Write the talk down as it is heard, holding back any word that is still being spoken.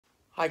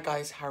Hi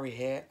guys, Harry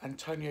here.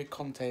 Antonio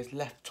Conte has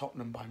left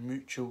Tottenham by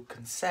mutual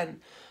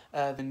consent.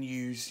 The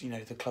news,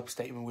 the club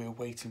statement we were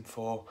waiting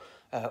for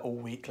all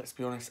week. Let's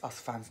be honest, us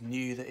fans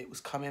knew that it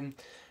was coming.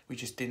 We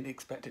just didn't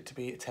expect it to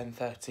be at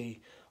 10:30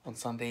 on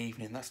Sunday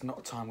evening. That's not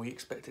a time we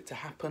expect it to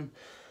happen.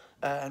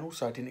 And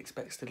also, I didn't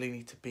expect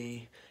Stellini to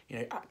be,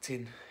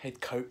 acting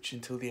head coach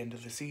until the end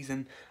of the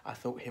season. I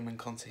thought him and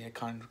Conte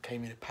kind of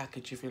came in a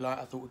package, if you like.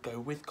 I thought we'd go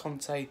with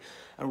Conte,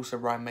 and also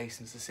Ryan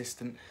Mason's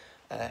assistant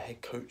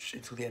head coach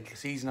until the end of the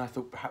season. I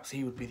thought perhaps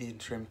he would be the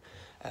interim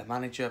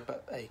manager,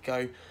 but there you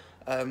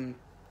go.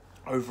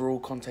 Overall,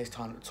 Conte's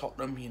time at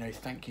Tottenham,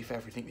 thank you for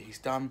everything that he's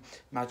done.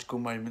 Magical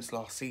moments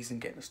last season,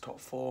 getting us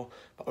top four.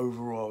 But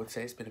overall, I would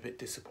say it's been a bit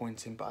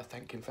disappointing, but I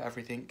thank him for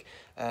everything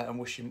and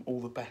wish him all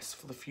the best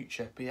for the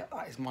future. But yeah,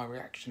 that is my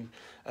reaction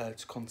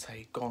to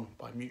Conte gone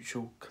by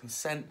mutual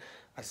consent.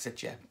 As I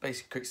said, yeah,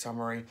 basic quick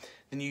summary.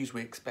 The news we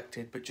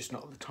expected, but just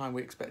not at the time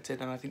we expected.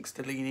 And I think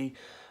Stellini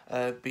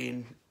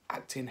being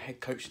acting head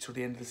coach until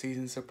the end of the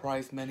season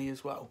surprised many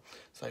as well.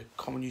 So,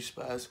 Common You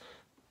Spurs.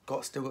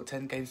 Still got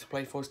 10 games to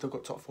play for, still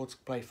got top four to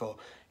play for.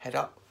 Head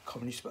up,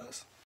 Common You Spurs.